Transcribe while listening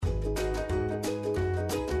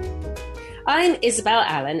I'm Isabel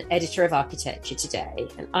Allen, editor of Architecture Today,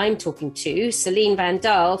 and I'm talking to Celine Van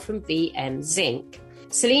Daal from VM Zinc.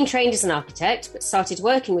 Celine trained as an architect, but started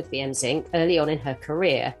working with VM Zinc early on in her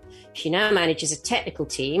career. She now manages a technical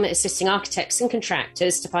team assisting architects and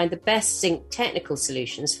contractors to find the best zinc technical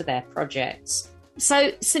solutions for their projects.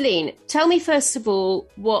 So, Celine, tell me first of all,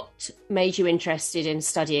 what made you interested in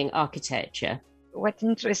studying architecture? What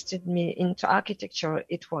interested me into architecture,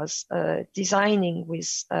 it was designing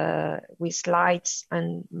with lights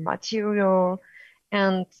and material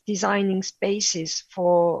and designing spaces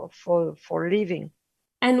for living.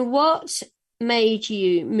 And what made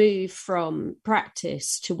you move from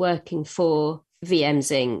practice to working for VM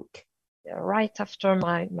Zinc? Right after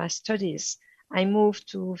my studies, I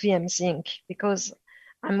moved to VM Zinc because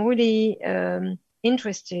I'm really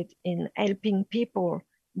interested in helping people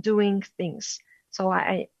doing things. So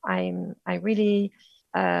I really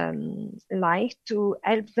like to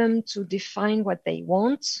help them to define what they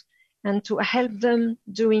want and to help them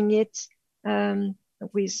doing it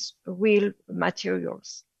with real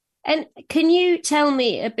materials. And can you tell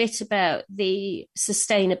me a bit about the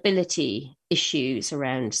sustainability issues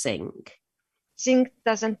around zinc? Zinc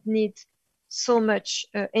doesn't need so much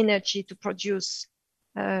energy to produce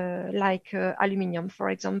like aluminium, for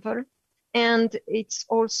example. And it's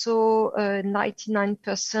also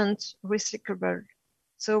 99% recyclable.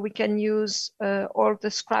 So we can use all the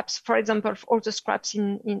scraps. For example, all the scraps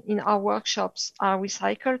in our workshops are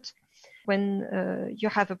recycled. When you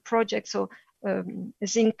have a project, so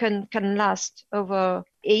zinc can last over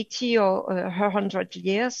 80 or 100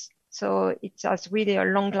 years. So it has really a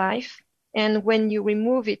long life. And when you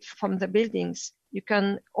remove it from the buildings, you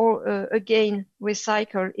can again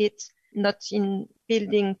recycle it, not in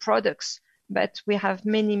building products, but we have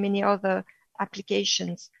many other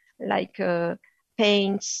applications like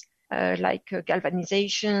paints, like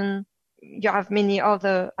galvanization. You have many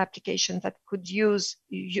other applications that could use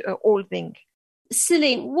old zinc.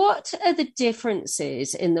 Celine, what are the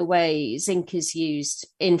differences in the way zinc is used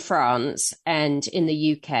in France and in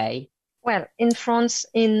the UK? Well, in France,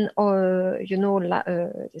 in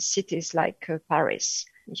cities like Paris,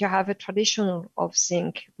 you have a traditional of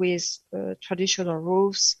zinc with traditional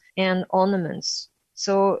roofs and ornaments.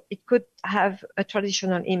 So it could have a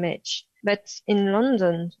traditional image. But in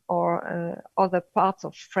London or other parts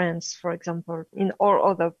of France, for example, in all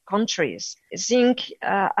other countries, zinc,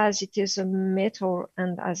 as it is a metal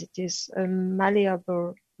and as it is a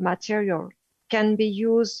malleable material, can be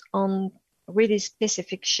used on really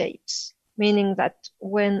specific shapes. Meaning that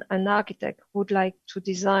when an architect would like to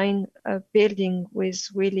design a building with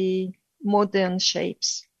really modern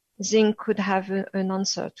shapes, zinc could have an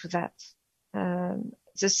answer to that.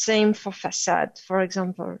 The same for facade, for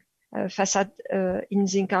example. Facade in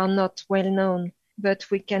zinc are not well known, but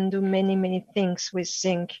we can do many things with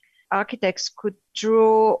zinc. Architects could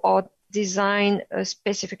draw or design a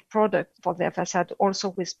specific product for their facade, also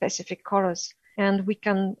with specific colors. And we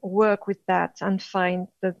can work with that and find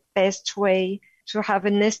the best way to have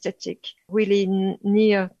an aesthetic really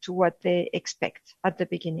near to what they expect at the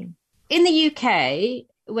beginning. In the UK,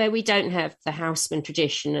 where we don't have the Houseman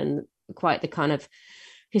tradition and quite the kind of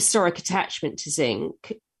historic attachment to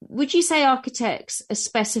zinc, would you say architects are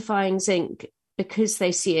specifying zinc because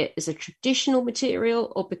they see it as a traditional material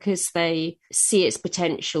or because they see its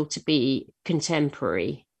potential to be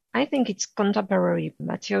contemporary? I think it's contemporary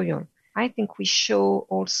material. I think we show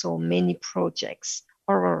also many projects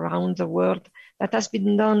all around the world that has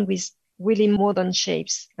been done with really modern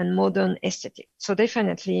shapes and modern aesthetic. So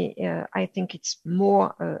definitely, I think it's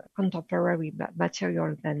more contemporary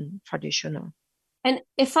material than traditional. And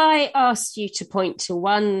if I asked you to point to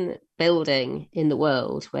one building in the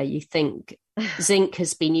world where you think zinc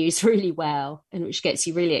has been used really well and which gets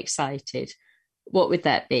you really excited, what would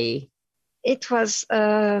that be? It was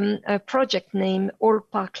a project named Old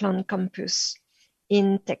Parkland Campus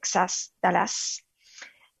in Texas, Dallas.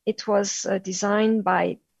 It was designed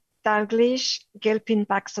by Dalglish, Gilpin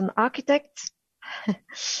Paxton Architects,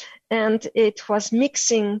 and it was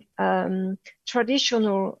mixing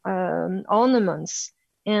traditional ornaments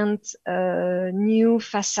and new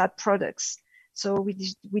facade products. So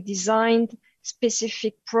we designed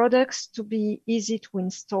specific products to be easy to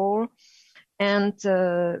install and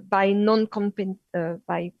by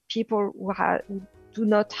people who do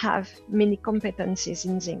not have many competencies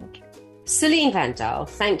in zinc. Celine Van Daal,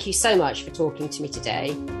 thank you so much for talking to me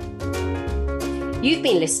today. You've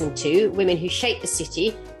been listening to Women Who Shape the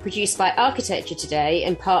City, produced by Architecture Today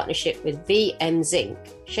in partnership with VM Zinc,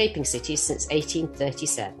 shaping cities since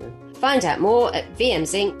 1837. Find out more at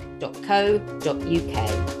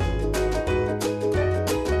vmzinc.co.uk.